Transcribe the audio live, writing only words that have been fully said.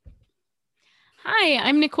Hi,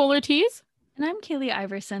 I'm Nicole Ortiz. And I'm Kaylee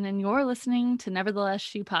Iverson, and you're listening to Nevertheless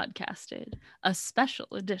She Podcasted, a special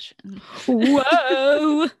edition.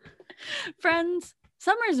 Whoa! Friends,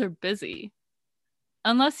 summers are busy.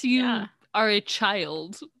 Unless you are a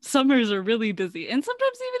child, summers are really busy. And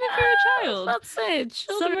sometimes even if you're a child, Let's say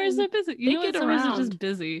children, summers are busy. You know what? Summers are just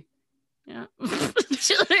busy. Yeah.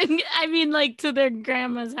 Children, I mean, like to their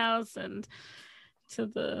grandma's house and to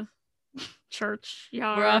the church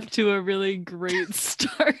yard. We're off to a really great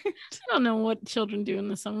start. I don't know what children do in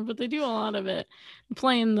the summer, but they do a lot of it.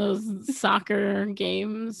 Playing those soccer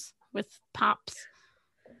games with pops.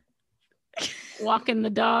 Walking the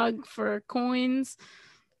dog for coins.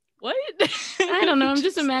 What? I don't know. I'm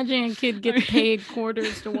just imagining a kid gets paid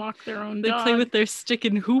quarters to walk their own dog. They play with their stick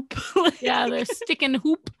and hoop. Yeah, their stick and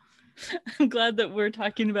hoop. I'm glad that we're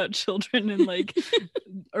talking about children in like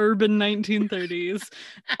urban 1930s.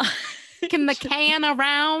 Kicking the can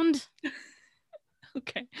around.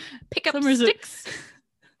 Okay. Pick up sticks.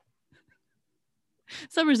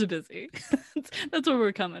 Summers are busy. That's where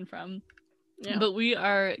we're coming from. Yeah. But we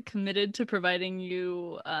are committed to providing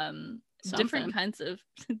you different kinds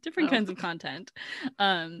of content.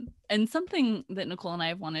 And something that Nicole and I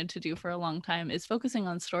have wanted to do for a long time is focusing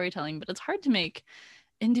on storytelling, but it's hard to make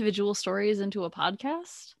individual stories into a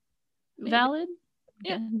podcast. Maybe. Valid?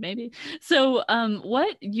 Yeah, maybe. So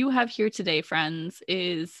what you have here today, friends,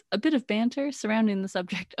 is a bit of banter surrounding the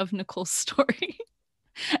subject of Nicole's story.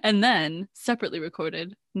 And then separately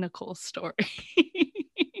recorded Nicole's story.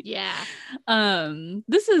 Yeah.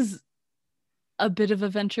 This is a bit of a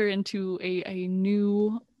venture into a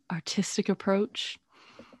new artistic approach.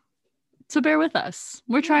 So bear with us.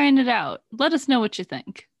 We're trying it out. Let us know what you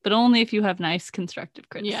think, but only if you have nice constructive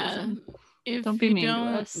criticism. Yeah. If don't be mean to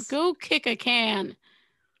us. Go kick a can.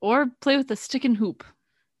 Or play with a stick and hoop.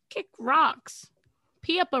 Kick rocks.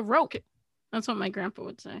 Pee up a rope. That's what my grandpa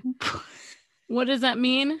would say. What does that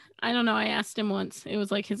mean? I don't know. I asked him once. It was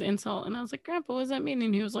like his insult. And I was like, Grandpa, what does that mean?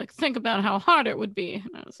 And he was like, think about how hard it would be.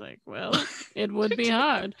 And I was like, well, it would be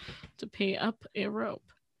hard to pee up a rope.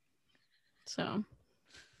 So.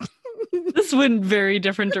 This went very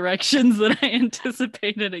different directions than I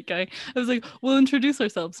anticipated it going. I was like, we'll introduce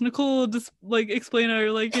ourselves. Nicole will just like explain our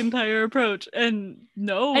like entire approach. And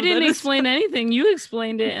no, I didn't explain anything. You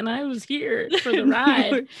explained it and I was here for the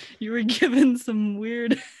ride. You were given some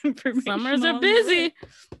weird information. Summers are busy.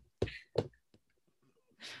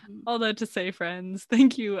 All that to say, friends,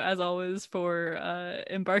 thank you as always for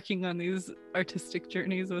embarking on these artistic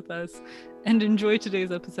journeys with us, and enjoy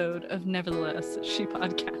today's episode of Nevertheless She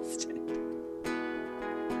Podcasted.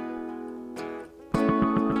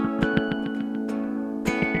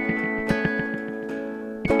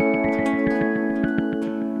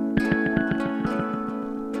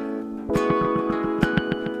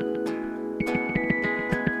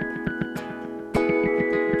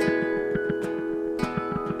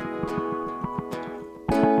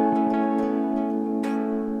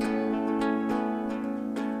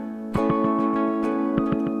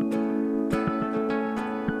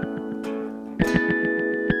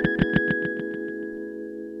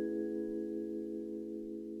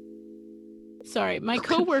 Sorry, my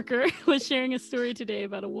coworker was sharing a story today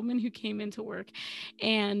about a woman who came into work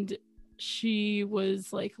and she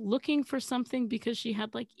was like looking for something because she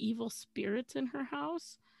had like evil spirits in her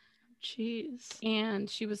house. Jeez. And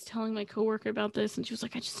she was telling my coworker about this and she was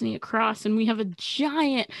like, I just need a cross. And we have a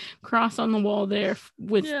giant cross on the wall there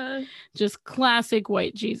with just classic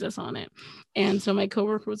white Jesus on it. And so my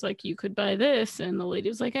coworker was like, you could buy this. And the lady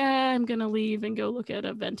was like, I'm going to leave and go look at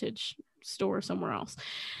a vintage store somewhere else.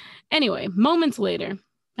 Anyway, moments later,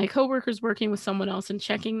 my coworker's working with someone else and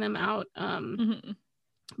checking them out.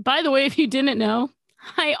 By the way, if you didn't know,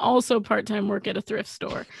 I also part-time work at a thrift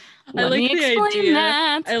store. I like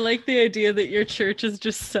the idea that your church is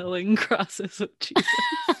just selling crosses of Jesus.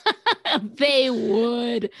 They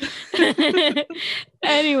would.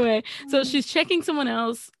 Anyway, so she's checking someone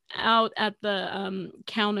else out at the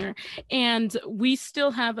counter, and we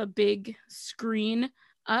still have a big screen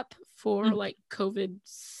up for like COVID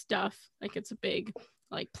stuff. Like it's a big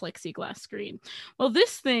like plexiglass screen. Well,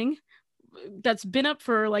 this thing that's been up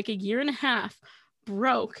for like a year and a half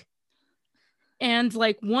broke, and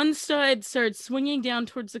like one side started swinging down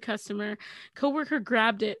towards the customer. Coworker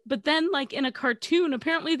grabbed it, but then like in a cartoon,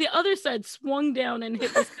 apparently the other side swung down and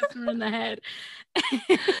hit this customer in the head.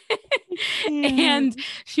 And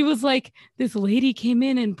she was like, this lady came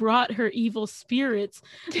in and brought her evil spirits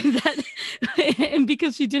and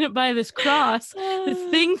because she didn't buy this cross,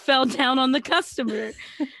 this thing fell down on the customer.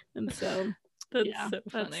 And so that's so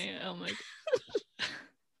funny. Oh my gosh.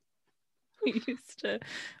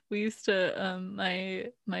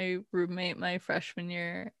 My roommate, my freshman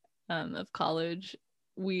year of college,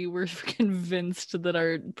 we were convinced that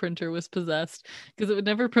our printer was possessed because it would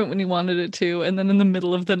never print when you wanted it to, and then in the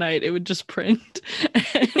middle of the night it would just print.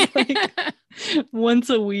 And like once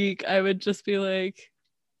a week I would just be like,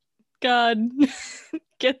 God,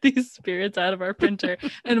 get these spirits out of our printer.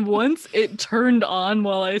 And once it turned on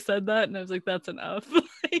while I said that, and I was like, that's enough.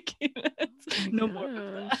 Like, no more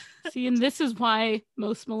of that. See, and this is why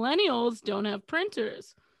most millennials don't have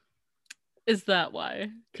printers. Is that why?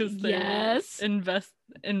 Because they're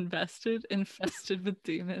infested with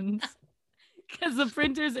demons. Because the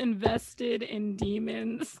printer's invested in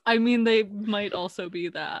demons. I mean, they might also be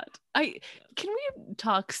that. Can we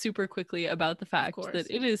talk super quickly about the fact that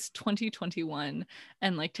it is 2021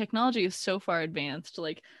 and like technology is so far advanced.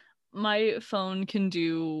 Like my phone can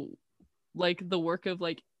do like the work of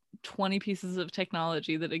like 20 pieces of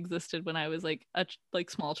technology that existed when I was like a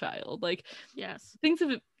small child. Like, yes, things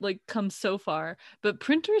have like come so far, but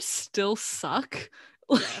printers still suck.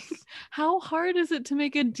 Yes. How hard is it to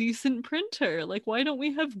make a decent printer? Like, why don't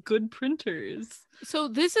we have good printers? So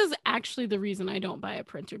this is actually the reason I don't buy a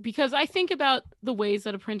printer, because I think about the ways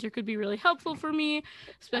that a printer could be really helpful for me,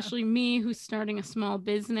 especially me who's starting a small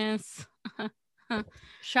business.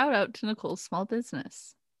 Shout out to Nicole's small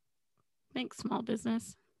business. Thanks, small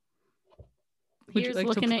business. Here's like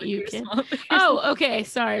looking at you, kid. Oh, okay.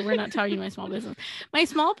 Sorry, we're not talking my small business. My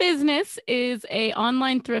small business is a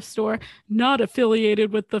online thrift store, not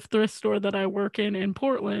affiliated with the thrift store that I work in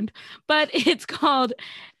Portland, but it's called.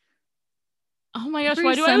 Oh my gosh,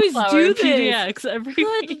 why do I always do this? PDX every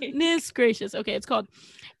Goodness week. Gracious. Okay, it's called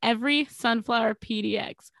Every Sunflower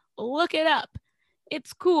PDX. Look it up.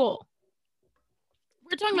 It's cool.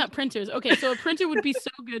 We're talking about printers. Okay, so a printer would be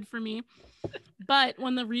so good for me. But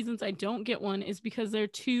one of the reasons I don't get one is because they're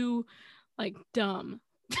too like dumb.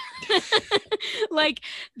 Like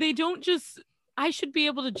they don't just, I should be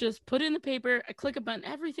able to just put in the paper, I click a button,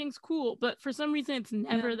 everything's cool. But for some reason it's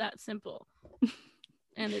never that simple.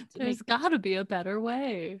 And there's gotta be a better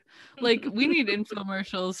way. Like we need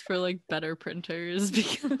infomercials for like better printers.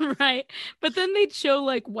 Because... right. But then they'd show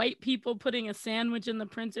like white people putting a sandwich in the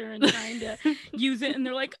printer and trying to use it, and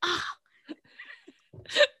they're like,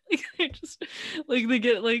 like they just like they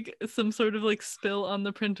get like some sort of like spill on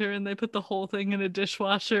the printer and they put the whole thing in a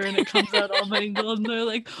dishwasher and it comes out all mangled and they're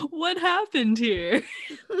like, what happened here?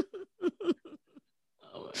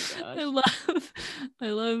 Oh my gosh. I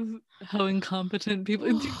love how incompetent people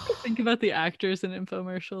do. You think about the actors in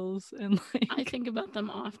infomercials, and like I think about them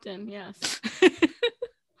often. Yes.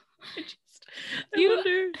 I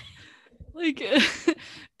wonder, like,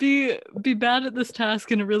 be bad at this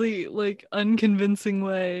task in a really like unconvincing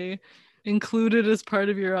way, included as part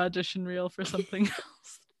of your audition reel for something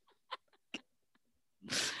else.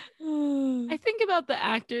 I think about the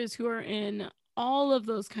actors who are in all of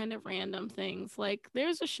those kind of random things. Like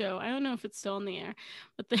there's a show, I don't know if it's still in the air,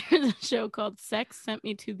 but there's a show called Sex Sent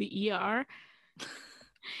Me to the ER.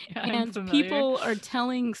 Yeah, and people are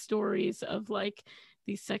telling stories of like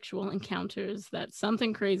these sexual encounters, that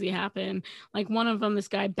something crazy happened. Like one of them, this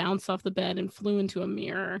guy bounced off the bed and flew into a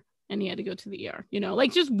mirror and he had to go to the ER, you know,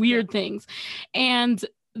 like just weird things. And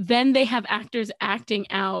then they have actors acting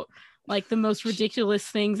out like the most ridiculous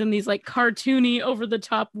things in these like cartoony over the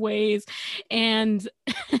top ways. And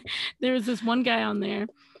there was this one guy on there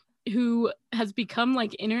who has become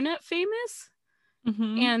like internet famous.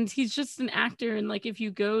 Mm-hmm. And he's just an actor. And like, if you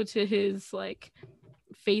go to his like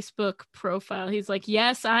Facebook profile, he's like,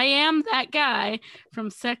 yes, I am that guy from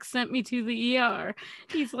Sex Sent Me to the ER.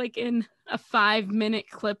 He's like in a 5-minute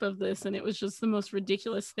clip of this. And it was just the most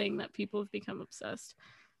ridiculous thing that people have become obsessed.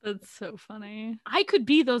 That's so funny. I could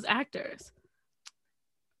be those actors.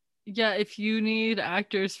 Yeah, if you need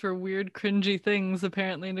actors for weird, cringy things,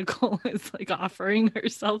 apparently Nicole is like offering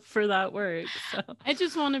herself for that work. So I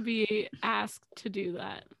just want to be asked to do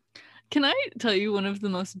that. Can I tell you one of the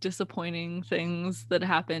most disappointing things that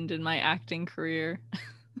happened in my acting career?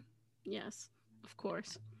 Yes, of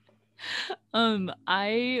course.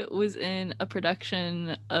 I was in a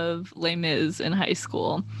production of Les Mis in high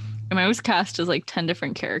school. And I was cast as like 10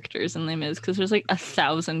 different characters in Les Mis because there's like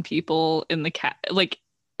 1,000 people in the like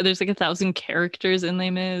there's like 1,000 characters in Les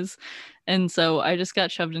Mis. And so I just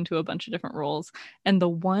got shoved into a bunch of different roles. And the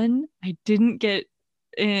one I didn't get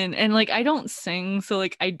in, and like I don't sing, so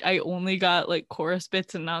like I only got like chorus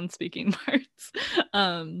bits and non-speaking parts.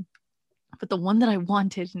 But the one that I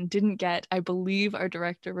wanted and didn't get, I believe our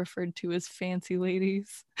director referred to as fancy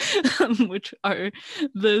ladies, which are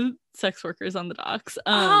the sex workers on the docks.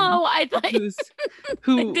 I thought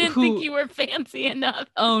who I didn't think you were fancy enough.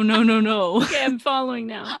 Oh, no. Okay, I'm following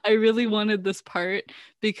now. I really wanted this part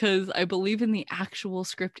because I believe in the actual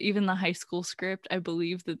script, even the high school script, I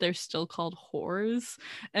believe that they're still called whores.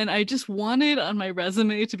 And I just wanted on my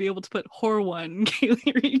resume to be able to put whore one,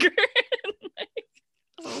 Kaylee Rieger.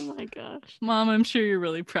 Oh my gosh. Mom, I'm sure you're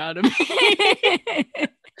really proud of me. It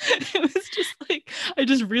was just like, I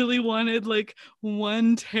just really wanted like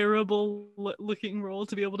one terrible looking role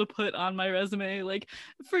to be able to put on my resume. Like,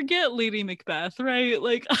 forget Lady Macbeth, right?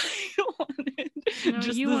 Like, I wanted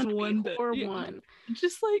just this one bit. One.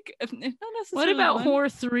 Just like, not necessarily. What about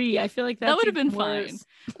whore 3? I feel like that would have been fine.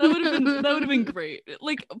 That would have been great.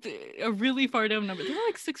 Like a really far down number. There were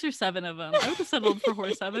like 6 or 7 of them. I would have settled for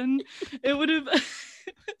whore 7. It would have.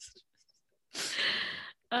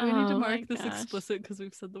 Do we need to mark this explicit because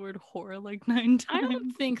we've said the word whore like 9 times? I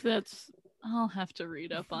don't think that's. I'll have to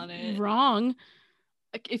read up on it. Wrong.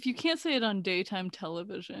 If you can't say it on daytime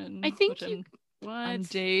television, I think you. What? On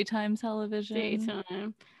daytime television.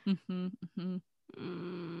 Daytime.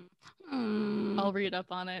 I'll read up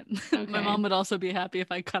on it. Okay. My mom would also be happy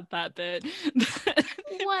if I cut that bit.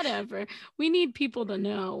 Whatever. We need people to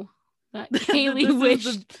know that Kaylee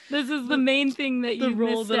wished this is the main thing that you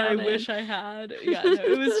role that I wish I had. Yeah, no,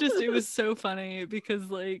 it was so funny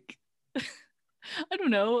because like I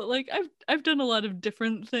don't know, like I've done a lot of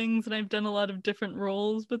different things and I've done a lot of different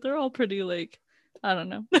roles, but they're all pretty like, I don't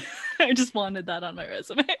know. I just wanted that on my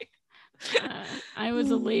resume. I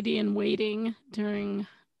was a lady in waiting anyway,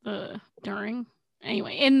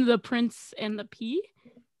 in The Prince and the Pea.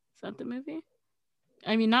 Is that the movie?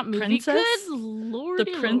 I mean, not movie. Princess? Good Lord.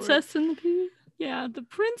 The Princess and the Pea? Yeah, The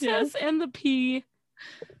Princess and the Pea.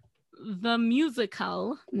 The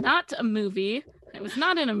musical, not a movie. I was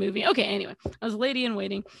not in a movie. Okay, anyway, I was a lady in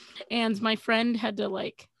waiting, and my friend had to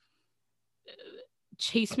like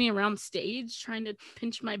chase me around stage trying to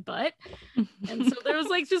pinch my butt, and so there was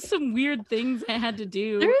like just some weird things I had to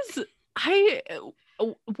do.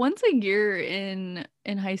 Once a year in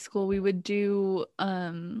high school we would do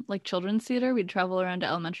like children's theater. We'd travel around to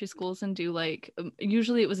elementary schools and do like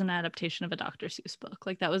usually it was an adaptation of a Dr. Seuss book.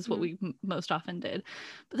 Like that was what we most often did.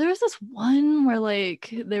 But there was this one where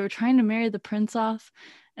like they were trying to marry the prince off,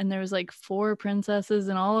 and there was like 4 princesses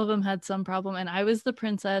and all of them had some problem, and I was the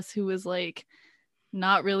princess who was like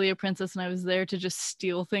not really a princess, and I was there to just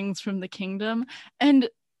steal things from the kingdom. And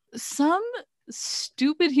some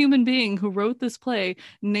stupid human being who wrote this play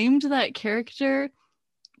named that character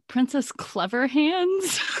Princess Clever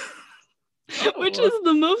Hands. Which is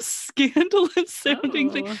the most scandalous sounding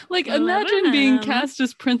thing. Like, imagine being cast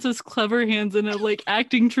as Princess Clever Hands in a like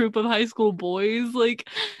acting troupe of high school boys. Like,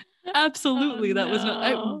 absolutely, that was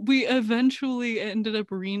not. We eventually ended up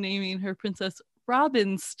renaming her Princess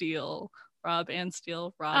Robin Steele. Rob and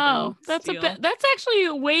Steele. Robin. That's actually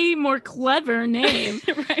a way more clever name,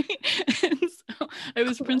 right? And so I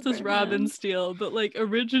was Princess Robin Steele, but like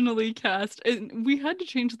originally cast, and we had to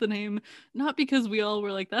change the name not because we all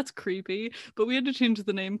were like that's creepy, but we had to change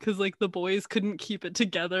the name because like the boys couldn't keep it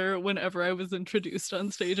together whenever I was introduced on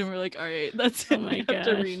stage, and we're like, all right, that's it. We have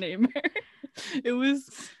to rename her. It was.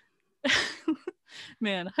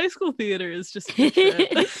 Man, high school theater is just a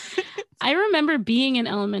trip. I remember being in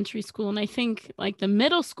elementary school, and I think like the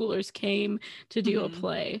middle schoolers came to do a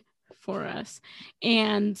play for us,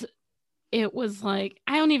 and it was like,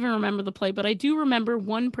 I don't even remember the play, but I do remember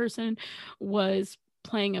one person was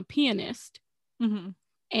playing a pianist.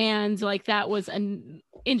 And like that was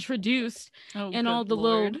introduced, and all the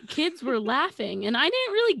little kids were laughing, and I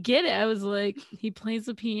didn't really get it. I was like, he plays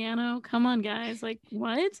the piano? Come on, guys. Like,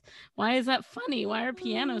 what? Why is that funny? Why are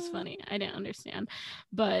pianos funny? I didn't understand.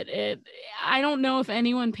 But I don't know if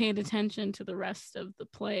anyone paid attention to the rest of the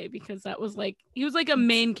play, because that was like, he was like a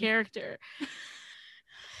main character.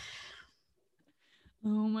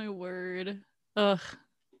 Oh my word. Ugh.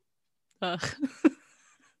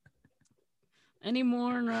 Any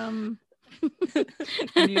more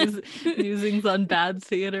musings on bad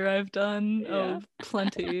theater I've done? Yeah. Oh,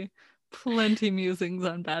 plenty musings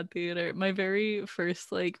on bad theater. My very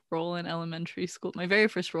first like role in elementary school, my very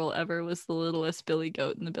first role ever was the littlest Billy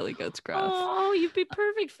Goat in the Billy Goat's Gruff. Oh, you'd be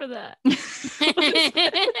perfect for that.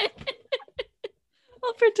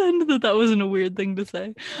 I'll pretend that wasn't a weird thing to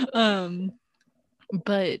say.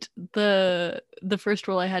 But the first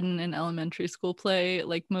role I had in an elementary school play,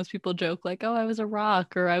 like most people joke like, oh, I was a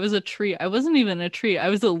rock or I was a tree. I wasn't even a tree. I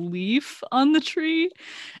was a leaf on the tree.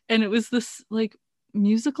 And it was this like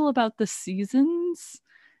musical about the seasons.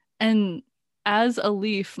 And as a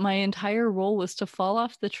leaf, my entire role was to fall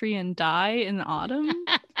off the tree and die in the autumn.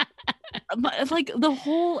 Like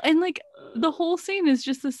the whole scene is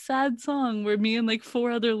just a sad song where me and like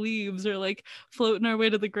 4 other leaves are like floating our way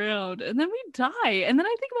to the ground, and then we die. And then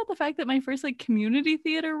I think about the fact that my first like community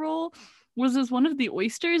theater role was as one of the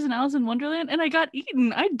oysters in Alice in Wonderland, and I got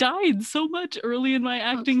eaten. I died so much early in my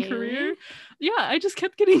acting career. Yeah, I just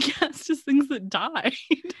kept getting cast as things that died.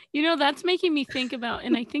 You know, that's making me think about,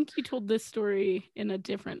 and I think you told this story in a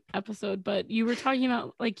different episode, but you were talking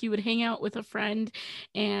about like you would hang out with a friend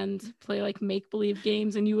and play like make-believe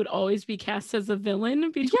games, and you would always be cast as a villain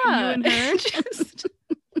between you and her.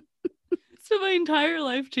 So my entire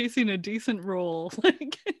life chasing a decent role.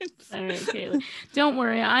 Like, all right, Kaylee. Don't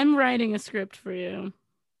worry, I'm writing a script for you.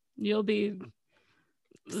 You'll be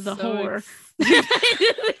the whore. That's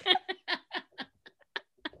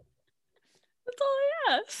all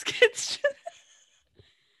I ask. It's just...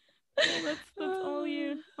 that's all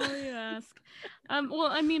you ask. Well,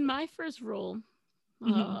 I mean, my first role,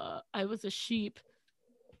 I was a sheep.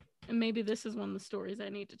 And maybe this is one of the stories I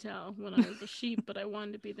need to tell when I was a sheep, but I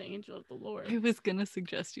wanted to be the angel of the Lord. I was gonna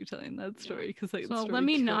suggest you telling that story because like, well, let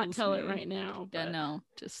me not tell it right now. Yeah, no,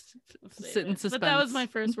 just sit in suspense. But that was my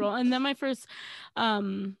first role, and then my first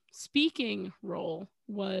speaking role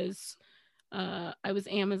was I was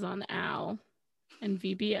Amazon Al and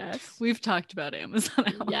VBS. We've talked about Amazon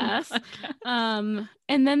Al. Yes. And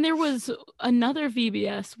then there was another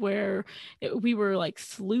VBS where we were like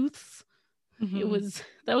sleuths.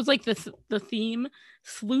 That was like the theme,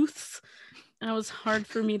 sleuths. That was hard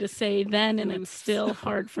for me to say then, and it's still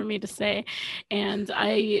hard for me to say. And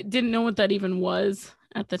I didn't know what that even was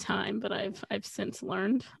at the time, but I've since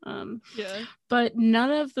learned. But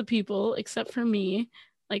none of the people except for me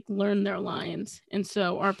like learned their lines, and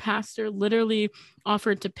so our pastor literally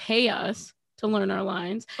offered to pay us to learn our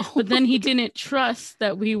lines, but then he didn't trust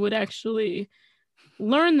that we would actually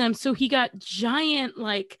learn them, so he got giant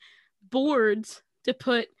like boards to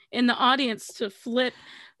put in the audience to flip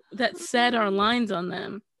that said our lines on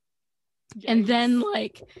them. Yikes. And then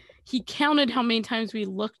like he counted how many times we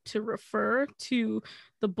looked to refer to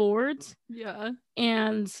the boards,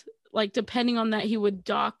 and like depending on that he would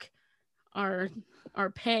dock our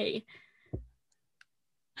pay.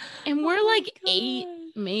 And we're like 8,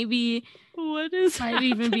 maybe. What is might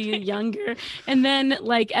happening? Even be younger. And then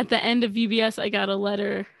like at the end of VBS I got a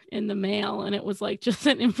letter in the mail, and it was like just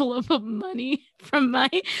an envelope of money from my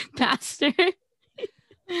pastor. Oh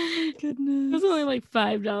my goodness. It was only like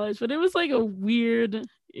 $5, but it was like a weird.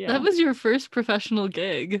 Yeah. That was your first professional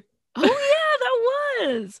gig. Oh yeah,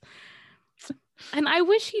 that was. And I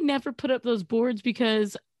wish he never put up those boards,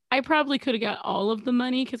 because I probably could have got all of the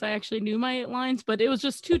money because I actually knew my lines, but it was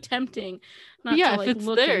just too tempting. Not to, like, if it's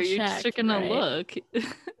look there, you're just gonna look.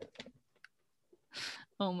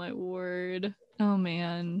 Oh my word. Oh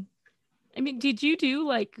man. I mean, did you do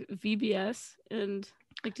like VBS and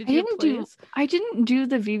like did I didn't do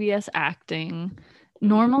the VBS acting.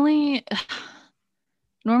 Normally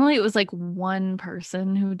it was like one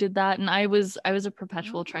person who did that, and I was a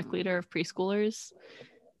perpetual trek leader of preschoolers.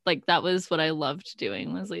 Like that was what I loved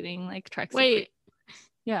doing, was leading like treks. Wait.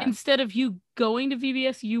 Yeah. Instead of you going to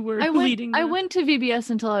VBS, you were leading. I went to VBS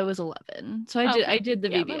until I was 11. So I did the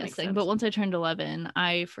VBS thing, but once I turned 11,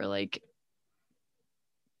 I for like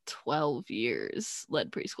 12 years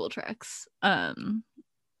led preschool treks.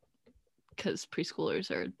 Because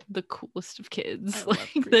preschoolers are the coolest of kids.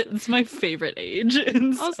 Like that's my favorite age.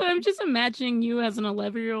 Also, I'm just imagining you as an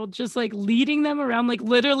 11-year-old just like leading them around, like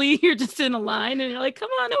literally you're just in a line and you're like, come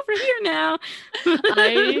on over here now.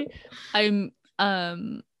 I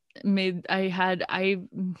made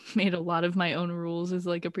a lot of my own rules as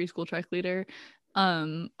like a preschool trek leader.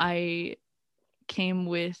 I came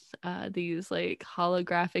with these like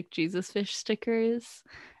holographic Jesus fish stickers,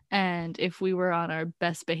 and if we were on our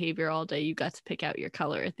best behavior all day, you got to pick out your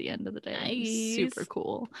color at the end of the day. Nice. Super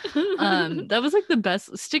cool. That was like the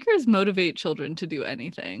best. Stickers motivate children to do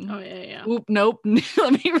anything. Oh yeah. Oop, nope.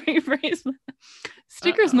 Let me rephrase that.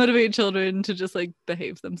 Stickers motivate children to just like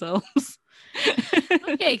behave themselves.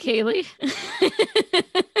 Okay, Kaylee.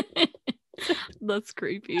 That's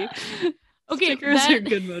creepy. Okay, stickers are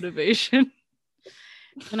good motivation.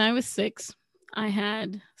 When I was 6, I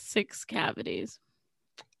had 6 cavities.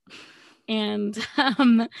 And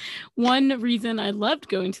one reason I loved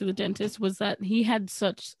going to the dentist was that he had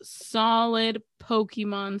such solid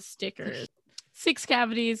Pokemon stickers. 6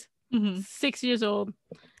 cavities, 6 years old.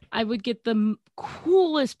 I would get the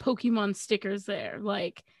coolest Pokemon stickers there.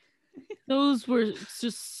 Like Those were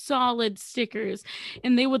just solid stickers,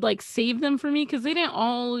 and they would like save them for me because they didn't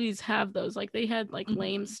always have those. Like they had like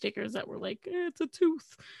lame stickers that were like, it's a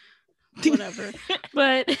tooth, whatever.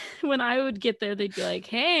 But when I would get there, they'd be like,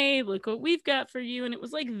 hey, look what we've got for you. And it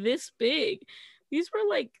was like this big. These were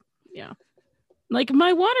like, yeah, like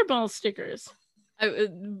my water ball stickers.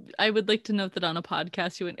 I would like to note that on a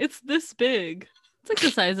podcast you went, it's this big. It's like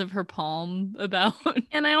the size of her palm about.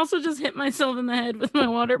 And I also just hit myself in the head with my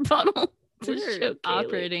water bottle. We're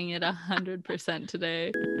operating at 100%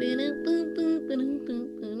 today.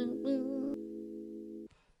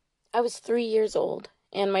 I was 3 years old,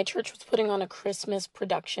 and my church was putting on a Christmas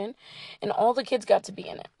production, and all the kids got to be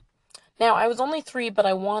in it. Now, I was only 3, but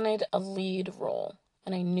I wanted a lead role,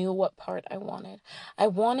 and I knew what part I wanted. I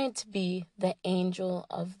wanted to be the angel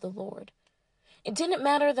of the Lord. It didn't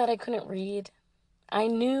matter that I couldn't read. I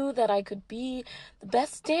knew that I could be the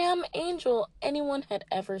best damn angel anyone had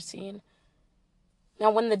ever seen. Now,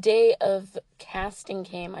 when the day of casting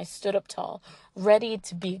came, I stood up tall, ready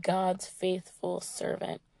to be God's faithful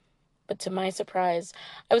servant. But to my surprise,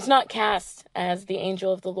 I was not cast as the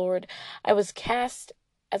angel of the Lord. I was cast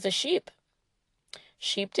as a sheep.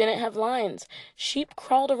 Sheep didn't have lines. Sheep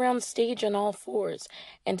crawled around stage on all fours,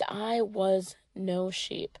 and I was no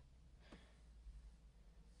sheep.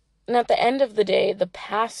 And at the end of the day, the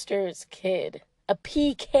pastor's kid, a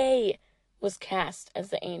PK, was cast as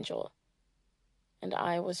the angel. And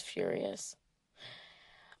I was furious.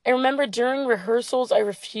 I remember during rehearsals, I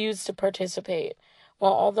refused to participate.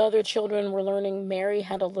 While all the other children were learning Mary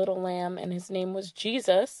had a little lamb and his name was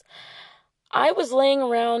Jesus, I was laying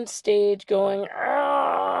around stage going,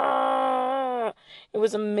 ah! It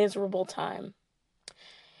was a miserable time.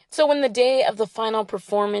 So when the day of the final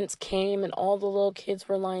performance came and all the little kids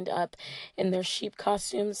were lined up in their sheep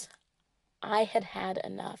costumes, I had had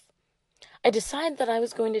enough. I decided that I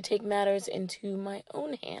was going to take matters into my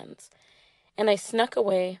own hands, and I snuck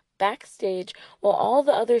away backstage while all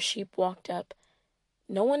the other sheep walked up.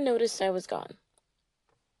 No one noticed I was gone.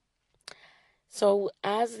 So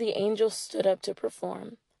as the angel stood up to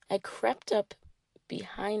perform, I crept up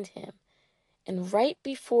behind him, and right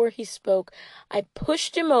before he spoke, I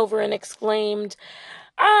pushed him over and exclaimed,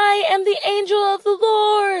 I am the angel of the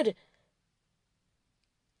Lord!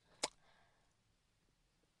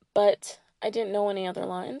 But I didn't know any other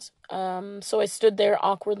lines, so I stood there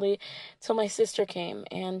awkwardly till my sister came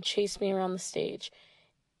and chased me around the stage.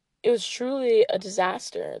 It was truly a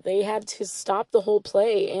disaster. They had to stop the whole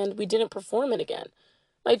play, and we didn't perform it again.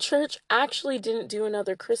 My church actually didn't do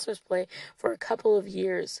another Christmas play for a couple of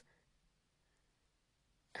years.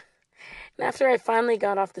 And after I finally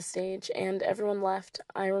got off the stage and everyone left,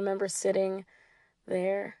 I remember sitting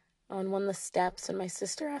there on one of the steps and my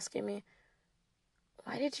sister asking me,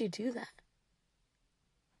 why did you do that?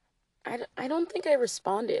 I don't think I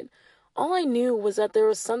responded. All I knew was that there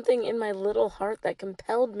was something in my little heart that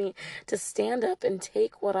compelled me to stand up and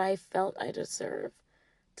take what I felt I deserved.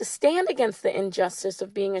 To stand against the injustice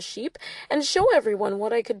of being a sheep and show everyone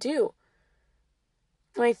what I could do.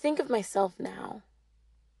 When I think of myself now,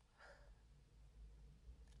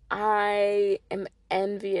 I am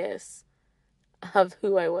envious of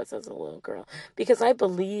who I was as a little girl because I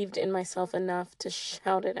believed in myself enough to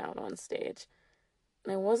shout it out on stage.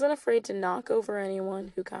 And I wasn't afraid to knock over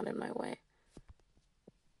anyone who got in my way.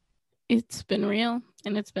 It's been real,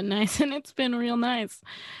 and it's been nice, and it's been real nice.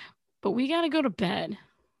 But we gotta go to bed.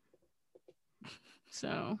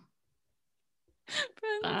 So,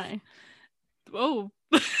 friends. Bye. Oh.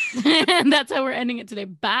 That's how we're ending it today.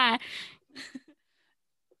 Bye.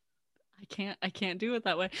 I can't do it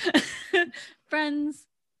that way. Friends,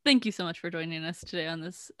 thank you so much for joining us today on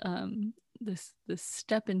this this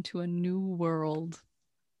step into a new world.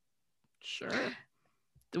 Sure.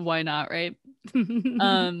 Why not, right?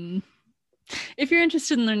 If you're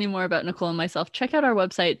interested in learning more about Nicole and myself, check out our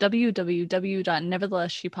website,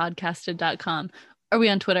 www.neverthelessshe podcasted.com. Are we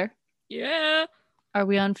on Twitter? Yeah. Are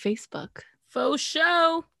we on Facebook? Faux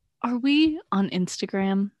show. Are we on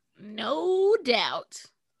Instagram? No doubt.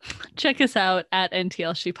 Check us out at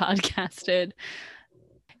NTLShe Podcasted.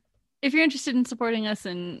 If you're interested in supporting us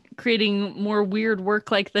and creating more weird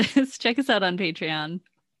work like this, check us out on Patreon.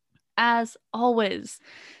 As always,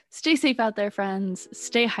 stay safe out there, friends.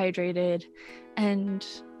 Stay hydrated. And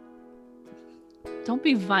don't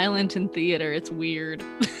be violent in theater. It's weird.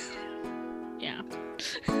 Yeah.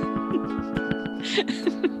 That's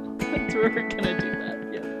where we're going to do that.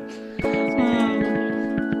 Yeah.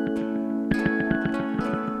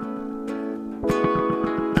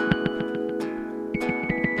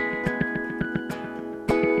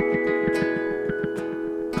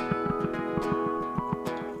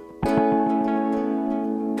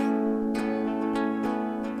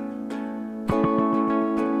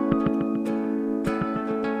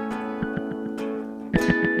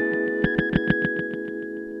 Bye.